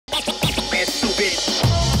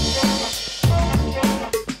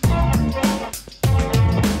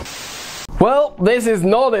Well, this is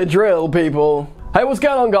not a drill, people. Hey, what's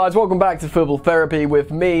going on, guys? Welcome back to Football Therapy with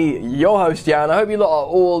me, your host, Jan. I hope you lot are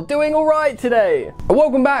all doing alright today. And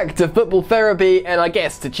welcome back to Football Therapy, and I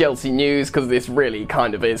guess to Chelsea news, because this really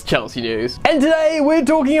kind of is Chelsea news. And today, we're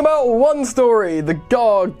talking about one story, the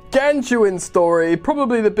gargantuan story,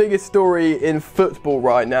 probably the biggest story in football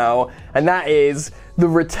right now, and that is the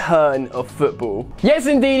return of football. Yes,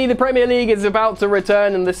 indeed, the Premier League is about to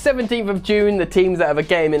return, and the 17th of June, the teams that have a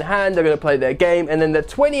game in hand are going to play their game, and then the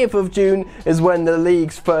 20th of June is when the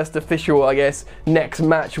league's first official, I guess, next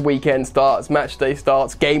match weekend starts, match day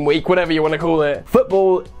starts, game week, whatever you want to call it.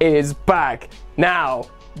 Football is back. Now,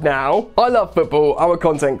 I love football, I'm a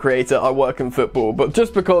content creator, I work in football, but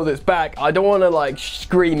just because it's back, I don't want to like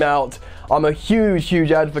scream out. I'm a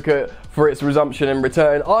huge advocate for its resumption and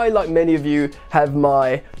return. I, like many of you, have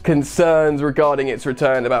my concerns regarding its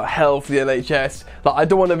return about health, the NHS. Like, I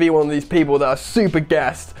don't want to be one of these people that are super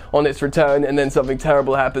gassed on its return and then something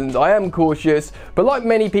terrible happens. I am cautious, but like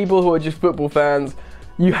many people who are just football fans,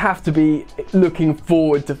 you have to be looking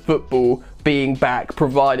forward to football being back,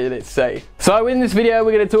 provided it's safe. So in this video,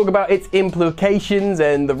 we're going to talk about its implications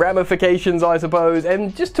and the ramifications, I suppose,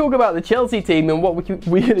 and just talk about the Chelsea team and what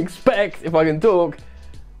we can expect, if I can talk,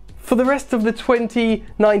 for the rest of the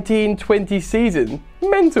 2019-20 season.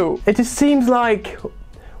 Mental. It just seems like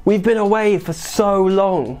we've been away for so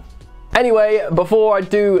long. Anyway, before I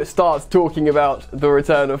do start talking about the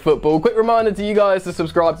return of football, quick reminder to you guys to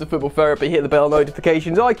subscribe to Football Therapy, hit the bell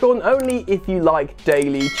notifications icon, only if you like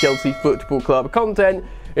daily Chelsea Football Club content.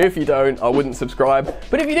 If you don't, I wouldn't subscribe.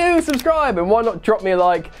 But if you do, subscribe, and why not drop me a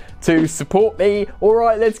like to support me?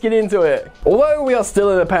 Alright, let's get into it. Although we are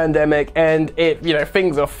still in a pandemic and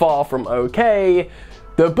things are far from okay,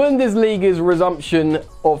 the Bundesliga's resumption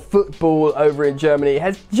of football over in Germany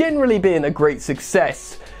has generally been a great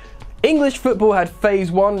success. English football had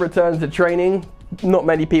phase 1 return to training. Not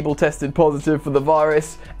many people tested positive for the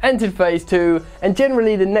virus, entered phase 2, and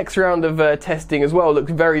generally the next round of testing as well looked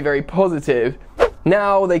very positive.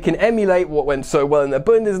 Now they can emulate what went so well in the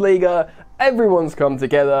Bundesliga. Everyone's come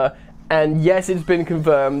together, and yes, it's been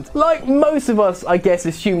confirmed, like most of us I guess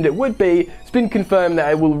assumed it would be, it's been confirmed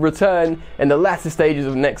that it will return in the latter stages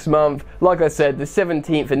of next month. Like I said, the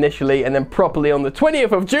 17th initially, and then properly on the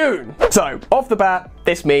 20th of June. So, off the bat,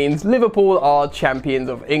 this means Liverpool are champions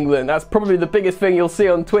of England. That's probably the biggest thing you'll see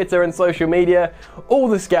on Twitter and social media. All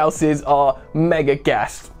the Scousers are mega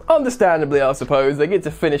gassed. Understandably, I suppose. They get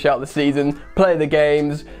to finish out the season, play the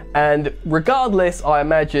games, and regardless, I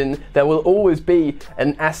imagine there will always be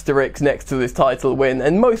an asterisk next to this title win,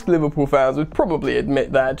 and most Liverpool fans would probably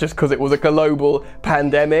admit that just because it was a global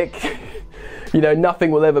pandemic.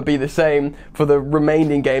 Nothing will ever be the same for the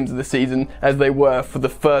remaining games of the season as they were for the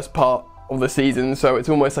first part of the season, so it's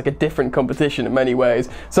almost like a different competition in many ways.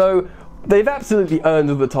 So they've absolutely earned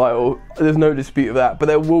the title, there's no dispute of that, but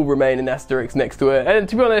there will remain an asterisk next to it. And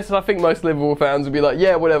to be honest, I think most Liverpool fans will be like,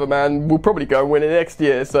 yeah, whatever man, we'll probably go and win it next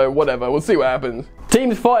year, so whatever, we'll see what happens.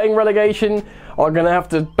 Teams fighting relegation are going to have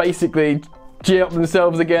to basically G up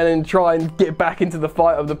themselves again and try and get back into the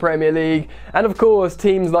fight of the Premier League. And of course,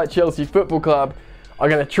 teams like Chelsea Football Club are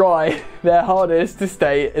going to try their hardest to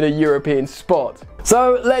stay in a European spot.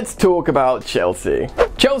 So let's talk about Chelsea.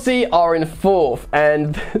 Chelsea are in 4th,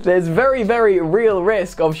 and there's very real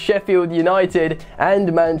risk of Sheffield United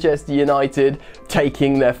and Manchester United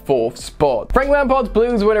taking their 4th spot. Frank Lampard's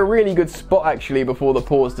Blues were in a really good spot actually before the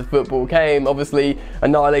pause to football came, obviously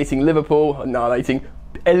eliminating,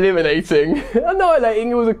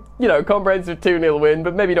 it was a comprehensive 2-0 win,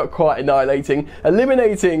 but maybe not quite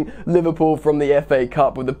eliminating Liverpool from the FA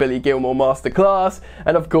Cup with the Billy Gilmour masterclass,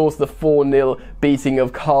 and of course the 4-0 beating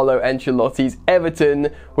of Carlo Ancelotti's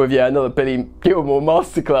Everton with another Billy Gilmour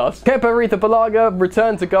masterclass. Kepa Arrizabalaga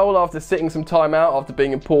returned to goal after sitting some time out after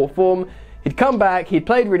being in poor form. He'd come back, he'd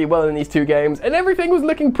played really well in these 2 games, and everything was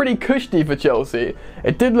looking pretty cushy for Chelsea.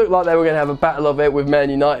 It did look like they were going to have a battle of it with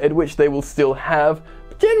Man United, which they will still have.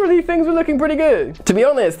 Generally, things were looking pretty good. To be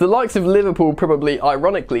honest, the likes of Liverpool probably,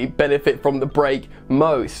 ironically, benefit from the break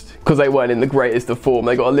most, because they weren't in the greatest of form.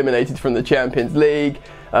 They got eliminated from the Champions League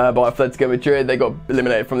by Atletico Madrid. They got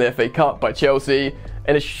eliminated from the FA Cup by Chelsea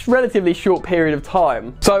in a relatively short period of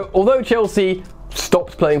time. So, although Chelsea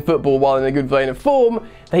stopped playing football while in a good vein of form,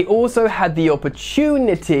 they also had the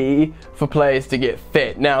opportunity for players to get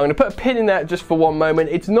fit. Now, I'm going to put a pin in that just for one moment.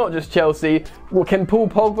 It's not just Chelsea. Well, can Paul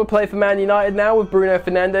Pogba play for Man United now with Bruno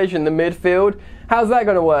Fernandes in the midfield? How's that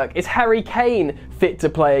going to work? Is Harry Kane fit to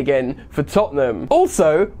play again for Tottenham?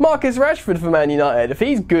 Also, Marcus Rashford for Man United. If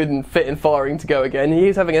he's good and fit and firing to go again,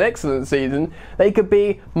 he's having an excellent season, they could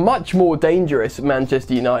be much more dangerous at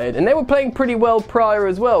Manchester United. And they were playing pretty well prior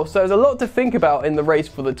as well, so there's a lot to think about in the race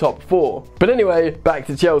for the top 4. But anyway, back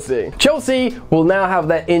to Chelsea. Chelsea will now have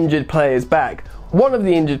their injured players back. One of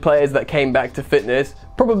the injured players that came back to fitness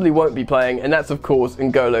probably won't be playing, and that's of course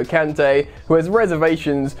N'Golo Kante, who has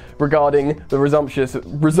reservations regarding the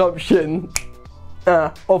resumption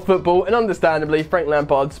of football, and understandably Frank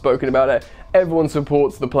Lampard's spoken about it. Everyone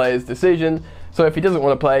supports the player's decision, so if he doesn't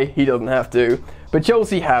want to play, he doesn't have to. But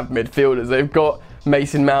Chelsea have midfielders. They've got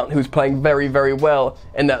Mason Mount, who's playing very, very well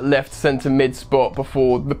in that left centre mid spot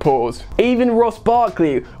before the pause. Even Ross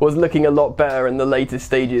Barkley was looking a lot better in the later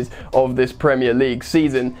stages of this Premier League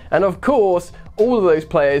season. And of course, all of those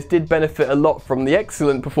players did benefit a lot from the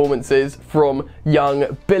excellent performances from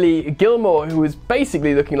young Billy Gilmour, who was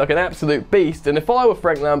basically looking like an absolute beast. And if I were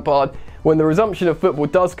Frank Lampard, when the resumption of football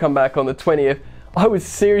does come back on the 20th, I would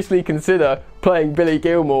seriously consider playing Billy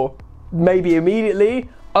Gilmour, maybe immediately,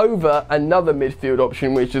 over another midfield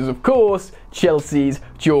option, which is of course Chelsea's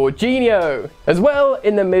Jorginho. As well,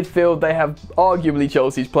 in the midfield they have arguably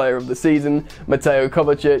Chelsea's player of the season, Mateo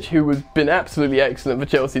Kovacic, who has been absolutely excellent for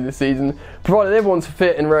Chelsea this season. Provided everyone's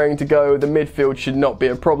fit and raring to go, the midfield should not be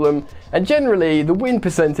a problem. And generally, the win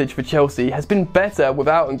percentage for Chelsea has been better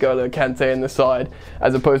without N'Golo Kante in the side,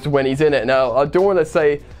 as opposed to when he's in it. Now, I don't want to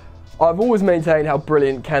say I've always maintained how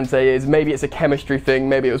brilliant Kante is. Maybe it's a chemistry thing,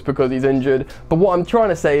 maybe it was because he's injured. But what I'm trying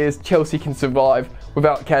to say is Chelsea can survive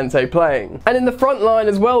without Kante playing. And in the front line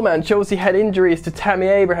as well, man, Chelsea had injuries to Tammy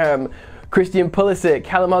Abraham, Christian Pulisic,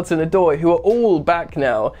 Callum Hudson-Odoi, who are all back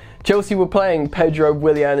now. Chelsea were playing Pedro,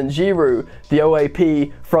 Willian and Giroud, the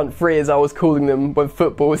OAP front three as I was calling them when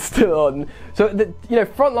football was still on. So,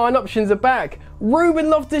 front line options are back. Ruben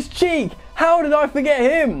Loftus-Cheek, how did I forget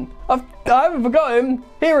him? I haven't forgot him.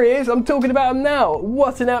 Here he is, I'm talking about him now.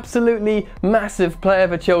 What an absolutely massive player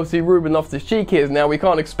for Chelsea Ruben Loftus-Cheek is. Now, we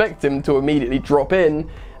can't expect him to immediately drop in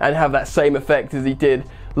and have that same effect as he did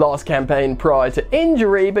last campaign prior to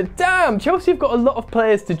injury, but damn, Chelsea have got a lot of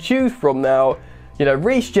players to choose from now. You know,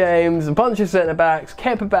 Reece James, a bunch of centre-backs,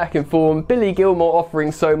 Kepa back in form, Billy Gilmour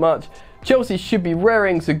offering so much. Chelsea should be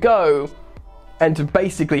raring to go and to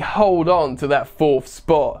basically hold on to that 4th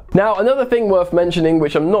spot. Now, another thing worth mentioning,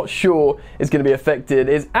 which I'm not sure is going to be affected,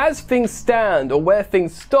 is as things stand, or where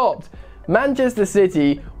things stopped, Manchester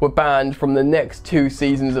City were banned from the next 2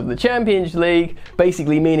 seasons of the Champions League,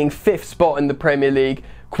 basically meaning 5th spot in the Premier League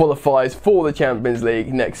qualifies for the Champions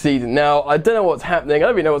League next season. Now, I don't know what's happening. I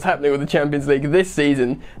don't even know what's happening with the Champions League this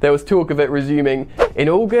season. There was talk of it resuming in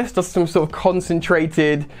August, or some sort of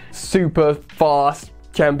concentrated, super fast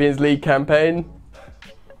Champions League campaign.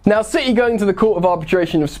 Now, City going to the Court of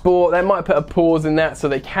Arbitration of Sport, they might put a pause in that so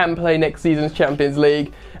they can play next season's Champions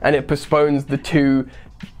League, and it postpones the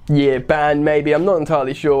 2-year ban, maybe. I'm not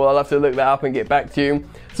entirely sure. I'll have to look that up and get back to you.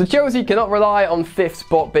 So Chelsea cannot rely on 5th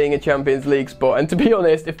spot being a Champions League spot. And to be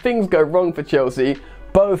honest, if things go wrong for Chelsea,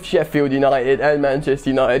 both Sheffield United and Manchester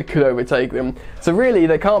United could overtake them. So really,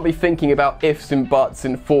 they can't be thinking about ifs and buts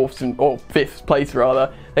and 5th place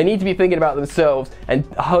rather. They need to be thinking about themselves and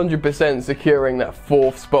 100% securing that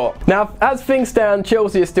 4th spot. Now, as things stand,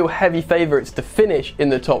 Chelsea are still heavy favourites to finish in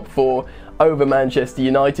the top 4 over Manchester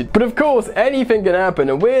United. But of course, anything can happen,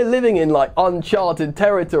 and we're living in like uncharted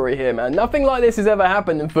territory here, man. Nothing like this has ever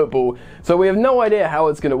happened in football, so we have no idea how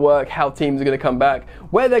it's going to work, how teams are going to come back,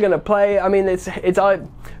 where they're going to play. I mean,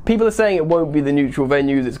 people are saying it won't be the neutral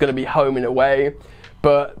venues, it's going to be home and away.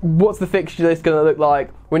 But what's the fixture list going to look like?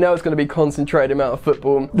 We know it's going to be concentrated amount of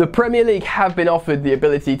football. The Premier League have been offered the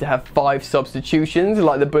ability to have 5 substitutions,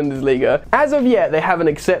 like the Bundesliga. As of yet, they haven't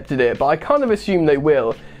accepted it, but I kind of assume they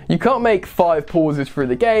will. You can't make 5 pauses through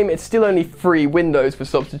the game. It's still only 3 windows for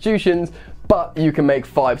substitutions, but you can make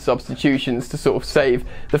 5 substitutions to sort of save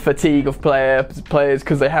the fatigue of players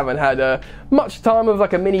because they haven't had much time of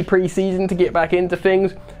like a mini pre-season to get back into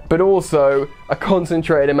things, but also a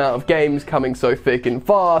concentrated amount of games coming so thick and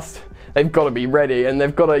fast. They've got to be ready, and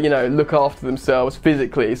they've got to, look after themselves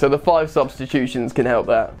physically, so the 5 substitutions can help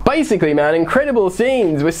that. Basically, man, incredible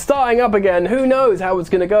scenes. We're starting up again. Who knows how it's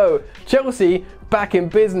going to go? Chelsea back in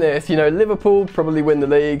business. Liverpool probably win the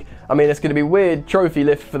league. I mean, it's going to be weird trophy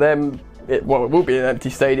lift for them. It will be an empty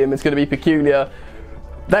stadium. It's going to be peculiar.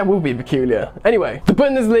 That will be peculiar. Anyway, the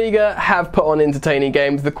Bundesliga have put on entertaining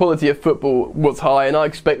games. The quality of football was high, and I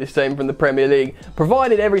expect the same from the Premier League.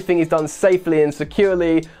 Provided everything is done safely and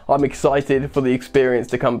securely, I'm excited for the experience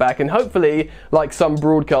to come back. And hopefully, like some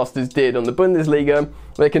broadcasters did on the Bundesliga,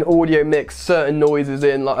 they can audio mix certain noises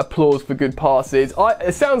in, like applause for good passes.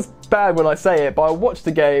 It sounds bad when I say it, but I watched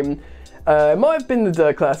the game. It might have been the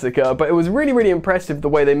Der Klassiker, but it was really, really impressive the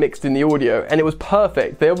way they mixed in the audio, and it was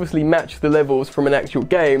perfect. They obviously matched the levels from an actual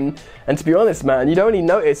game, and to be honest, man, you'd only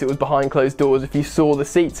notice it was behind closed doors if you saw the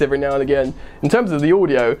seats every now and again. In terms of the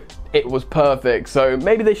audio, it was perfect, so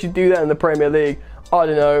maybe they should do that in the Premier League. I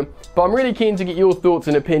don't know, but I'm really keen to get your thoughts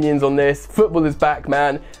and opinions on this. Football is back,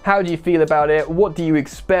 man. How do you feel about it? What do you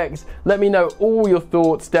expect? Let me know all your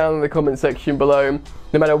thoughts down in the comment section below.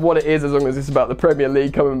 No matter what it is, as long as it's about the Premier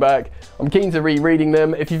League coming back. I'm keen to rereading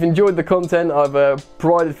them. If you've enjoyed the content I've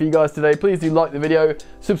provided for you guys today, please do like the video.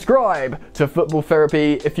 Subscribe to Football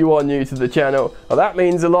Therapy if you are new to the channel. Well, that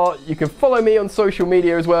means a lot. You can follow me on social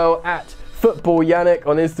media as well, at Football Yannick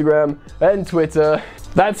on Instagram and Twitter.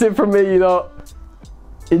 That's it from me, you lot.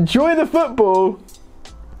 Enjoy the football,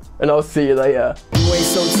 and I'll see you later. You ain't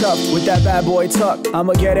so tough with that bad boy talk.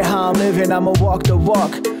 I'ma get it how I'm living, I'ma walk the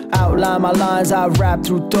walk. Outline my lines, I rap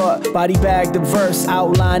through thought. Body bag the verse,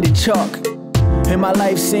 outlined in chalk. In my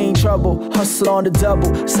life seen trouble, hustle on the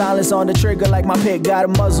double. Silence on the trigger like my pick got a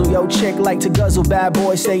muzzle. Yo chick like to guzzle, bad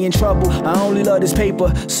boy stay in trouble. I only love this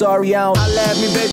paper, sorry I don't. I laugh me baby.